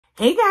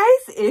Hey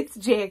guys, it's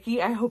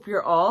Jackie. I hope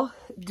you're all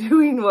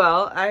doing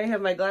well. I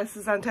have my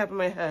glasses on top of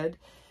my head.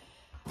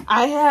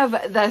 I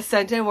have the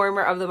scent and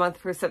warmer of the month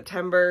for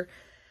September.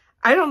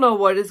 I don't know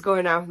what is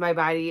going on with my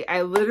body.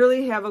 I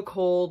literally have a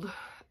cold.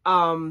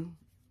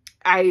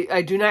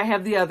 I do not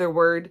have the other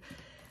word,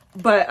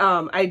 but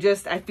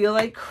I feel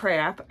like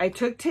crap. I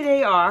took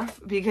today off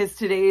because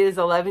today is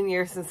 11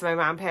 years since my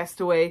mom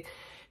passed away.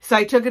 So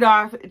I took it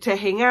off to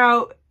hang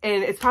out,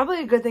 and it's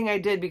probably a good thing I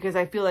did because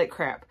I feel like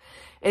crap.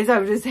 And so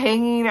I'm just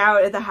hanging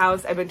out at the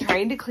house. I've been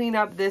trying to clean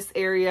up this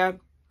area.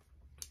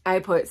 I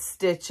put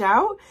Stitch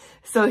out,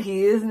 so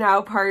he is now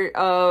part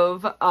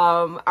of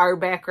our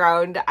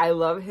background. I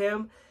love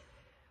him.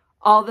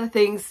 All the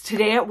things.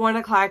 Today at 1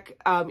 o'clock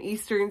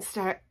Eastern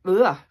time.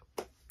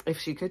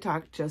 If she could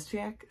talk, just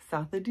Jack,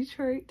 south of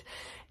Detroit.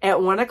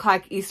 At 1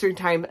 o'clock Eastern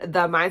time,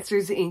 the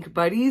Monsters Inc.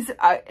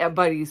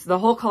 Buddies, the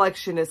whole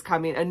collection is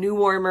coming. A new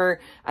warmer,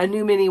 a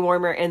new mini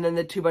warmer, and then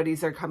the two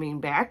buddies are coming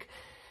back.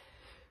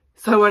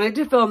 So I wanted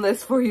to film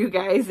this for you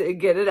guys and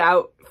get it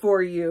out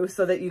for you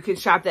so that you can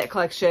shop that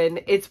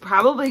collection. It's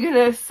probably going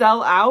to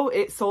sell out.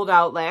 It sold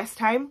out last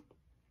time.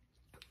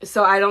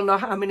 So I don't know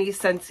how many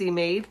Scentsy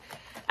made.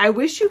 I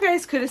wish you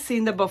guys could have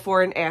seen the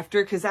before and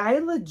after because I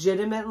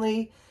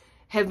legitimately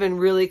have been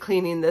really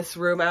cleaning this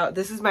room out.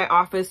 This is my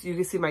office. You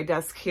can see my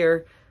desk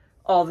here,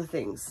 all the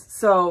things.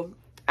 So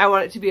I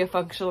want it to be a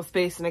functional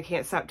space and I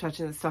can't stop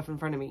touching the stuff in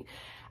front of me.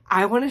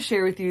 I want to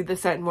share with you the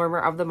scent and warmer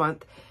of the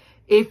month.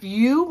 If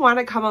you want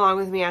to come along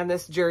with me on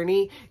this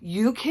journey,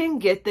 you can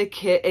get the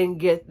kit and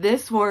get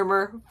this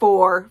warmer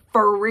for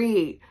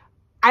free.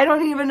 I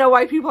don't even know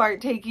why people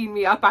aren't taking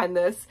me up on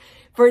this.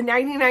 For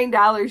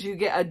 $99, you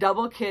get a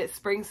double kit,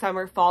 spring,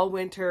 summer, fall,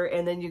 winter,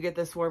 and then you get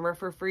this warmer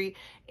for free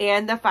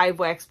and the 5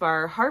 wax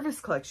bar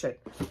harvest collection.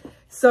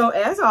 So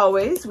as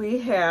always, we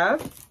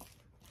have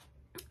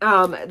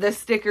the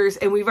stickers,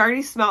 and we've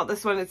already smelt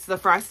this one. It's the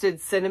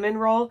frosted cinnamon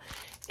roll.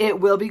 It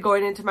will be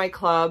going into my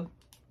club.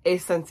 A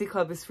Scentsy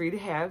club is free to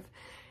have.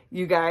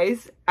 You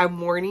guys,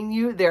 I'm warning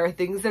you, there are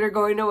things that are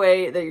going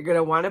away that you're going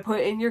to want to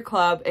put in your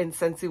club, and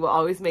Scentsy will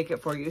always make it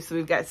for you. So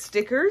we've got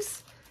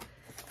stickers,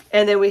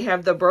 and then we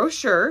have the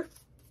brochure.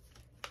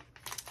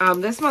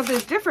 This month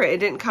is different.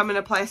 It didn't come in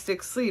a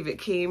plastic sleeve. It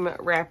came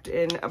wrapped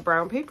in a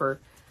brown paper.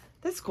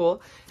 That's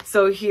cool.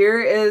 So here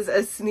is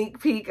a sneak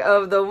peek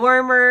of the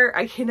warmer.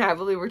 I cannot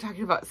believe we're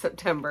talking about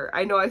September.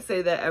 I know I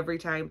say that every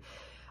time.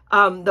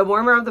 The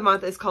warmer of the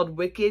month is called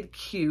Wicked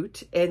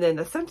Cute, and then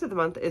the scent of the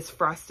month is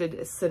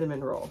Frosted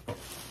Cinnamon Roll.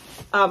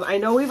 I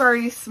know we've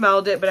already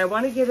smelled it, but I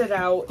want to get it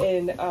out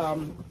and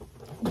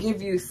give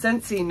you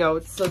Scentsy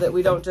notes so that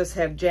we don't just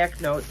have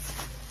Jack notes.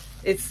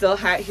 It's still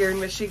hot here in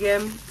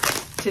Michigan.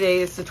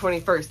 Today is the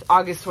 21st,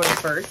 August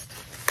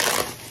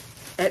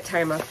 21st, at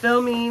time of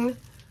filming.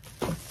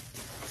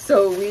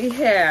 So we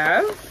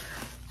have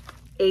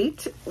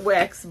 8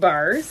 wax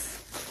bars.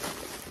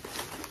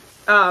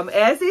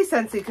 As a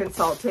Scentsy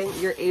consultant,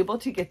 you're able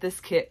to get this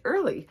kit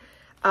early.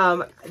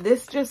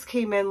 This just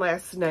came in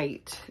last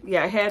night.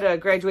 Yeah, I had a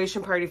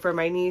graduation party for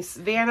my niece,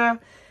 Vanna.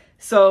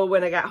 So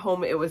when I got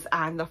home, it was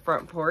on the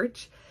front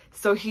porch.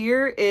 So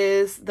here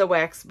is the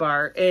wax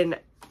bar, and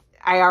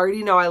I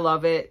already know I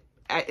love it.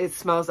 It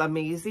smells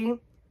amazing.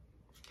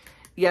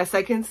 Yes,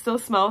 I can still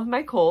smell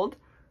my cold.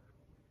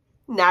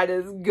 Not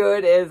as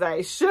good as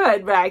I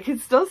should, but I can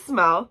still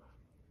smell.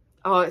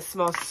 Oh, it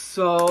smells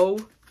so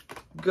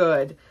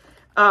good.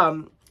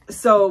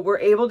 So we're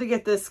able to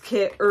get this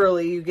kit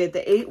early. You get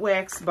the 8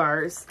 wax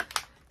bars.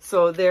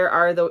 So there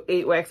are the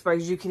 8 wax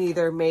bars. You can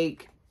either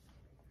make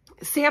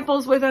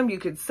samples with them. You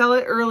could sell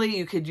it early.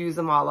 You could use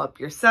them all up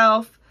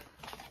yourself.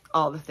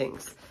 All the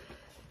things.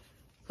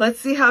 Let's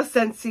see how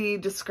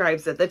Scentsy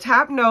describes it. The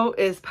top note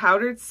is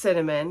powdered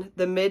cinnamon.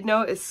 The mid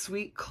note is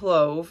sweet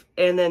clove.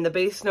 And then the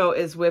base note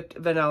is whipped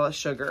vanilla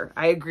sugar.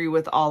 I agree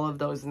with all of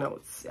those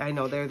notes. I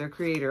know they're the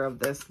creator of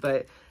this,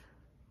 but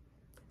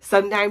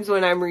sometimes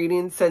when I'm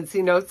reading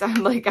Scentsy notes,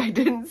 I'm like, I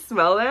didn't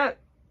smell that.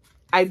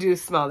 I do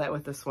smell that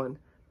with this one.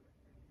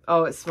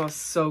 Oh, it smells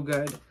so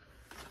good.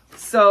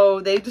 So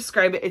they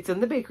describe it. It's in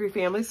the bakery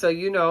family. So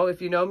you know,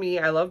 if you know me,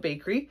 I love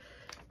bakery.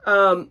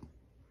 An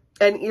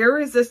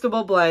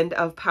irresistible blend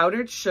of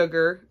powdered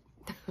sugar.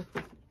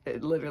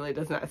 It literally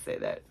does not say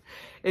that.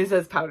 It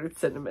says powdered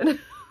cinnamon.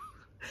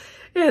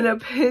 And a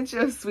pinch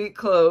of sweet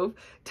clove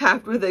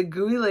topped with a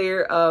gooey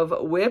layer of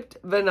whipped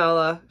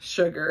vanilla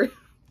sugar.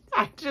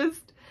 I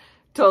just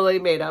totally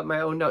made up my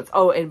own notes.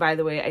 Oh, and by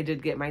the way, I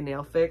did get my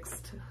nail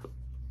fixed.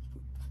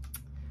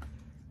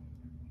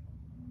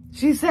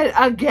 She said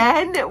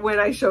again when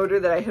I showed her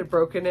that I had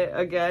broken it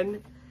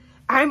again.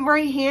 I'm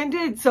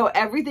right-handed, so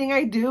everything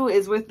I do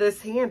is with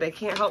this hand. I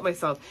can't help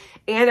myself.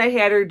 And I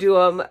had her do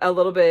them a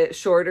little bit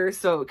shorter,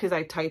 so because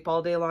I type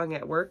all day long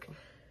at work.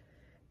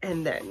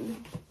 And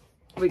then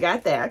we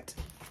got that.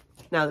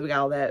 Now that we got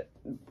all that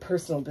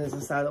personal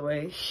business out of the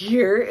way,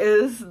 here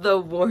is the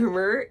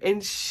warmer,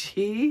 and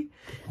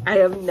I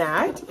have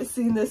not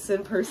seen this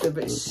in person,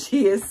 but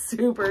she is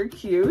super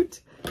cute.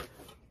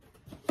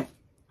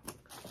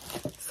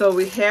 So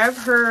we have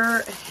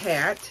her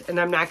hat, and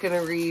I'm not going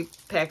to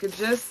repackage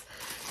this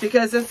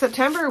because in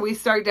September we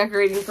start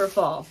decorating for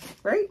fall,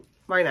 right?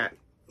 Why not?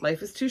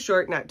 Life is too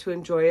short not to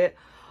enjoy it.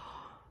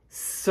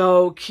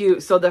 So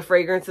cute. So the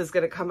fragrance is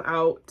going to come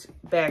out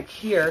back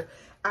here.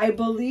 I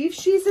believe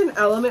she's an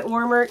element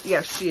warmer.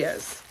 Yes, she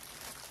is.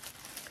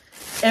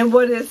 And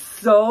what is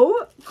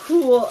so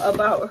cool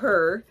about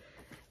her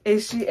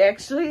is she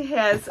actually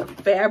has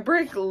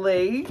fabric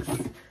legs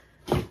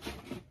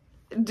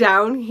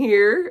down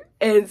here.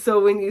 And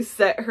so when you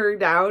set her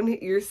down,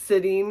 you're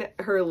sitting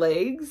her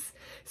legs.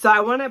 So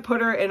I want to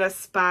put her in a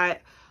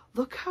spot.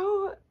 Look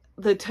how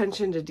the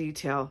attention to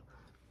detail.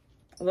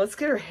 Let's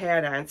get her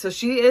hat on. So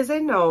she is a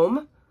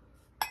gnome,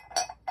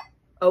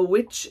 a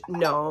witch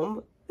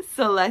gnome.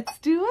 So let's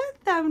do a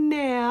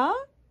thumbnail.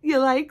 You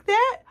like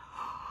that?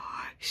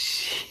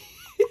 She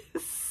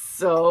is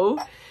so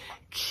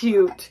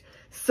cute.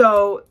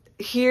 So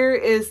here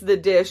is the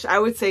dish. I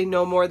would say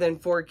no more than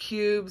 4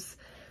 cubes.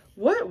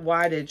 What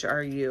wattage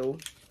are you?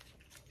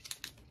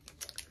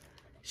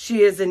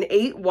 She is an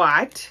 8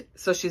 watt.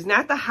 So she's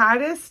not the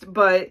hottest,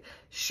 but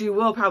she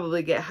will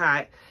probably get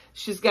hot.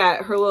 She's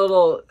got her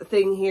little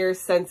thing here,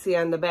 Scentsy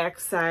on the back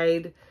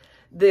side.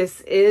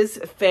 This is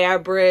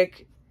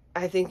fabric.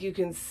 I think you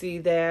can see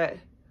that.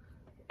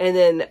 And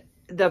then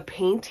the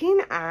painting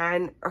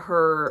on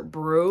her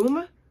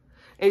broom,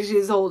 and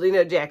she's holding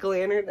a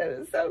jack-o'-lantern. That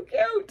is so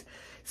cute.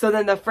 So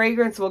then the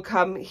fragrance will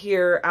come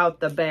here out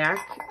the back.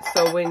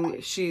 So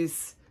when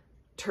she's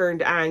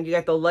turned on, you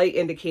got the light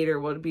indicator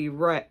would be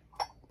red.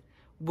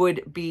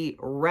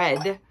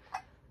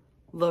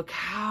 Look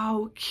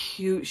how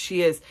cute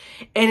she is.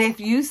 And if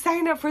you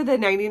sign up for the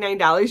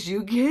 $99,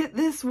 you get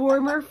this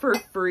warmer for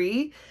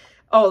free.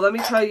 Oh, let me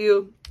tell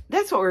you,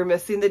 that's what we're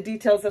missing, the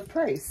details of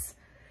price.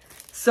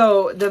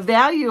 So the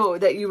value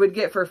that you would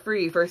get for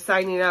free for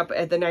signing up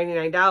at the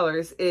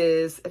 $99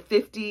 is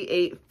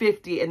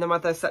 $58.50 in the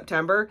month of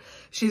September.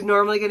 She's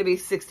normally going to be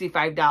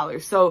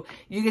 $65. So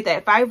you get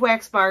that 5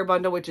 wax bar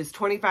bundle, which is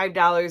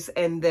 $25,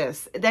 and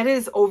this. That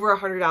is over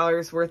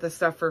 $100 worth of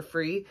stuff for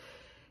free.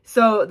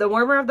 So the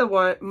warmer of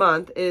the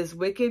month is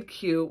Wicked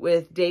Cute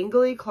with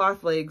dangly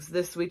cloth legs.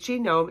 This witchy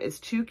gnome is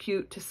too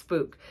cute to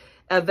spook.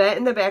 A vent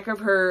in the back of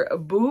her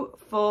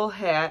boot-full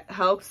hat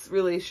helps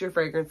release your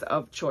fragrance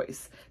of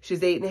choice.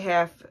 She's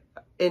 8.5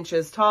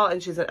 inches tall,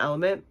 and she's an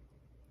element.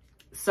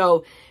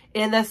 So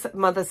in this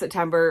month of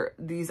September,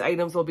 these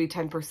items will be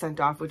 10%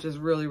 off, which is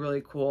really,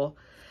 really cool.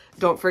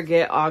 Don't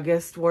forget,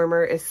 August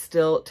warmer is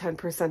still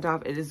 10%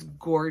 off. It is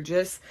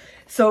gorgeous.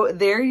 So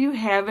there you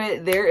have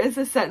it. There is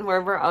a scent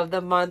warmer of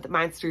the month.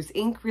 Monsters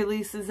Inc.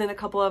 releases in a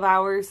couple of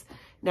hours.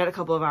 Not a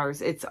couple of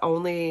hours. It's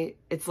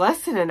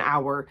less than an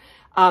hour.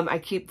 I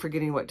keep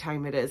forgetting what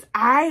time it is.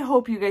 I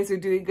hope you guys are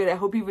doing good. I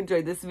hope you've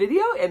enjoyed this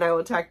video, and I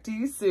will talk to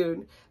you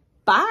soon.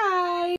 Bye.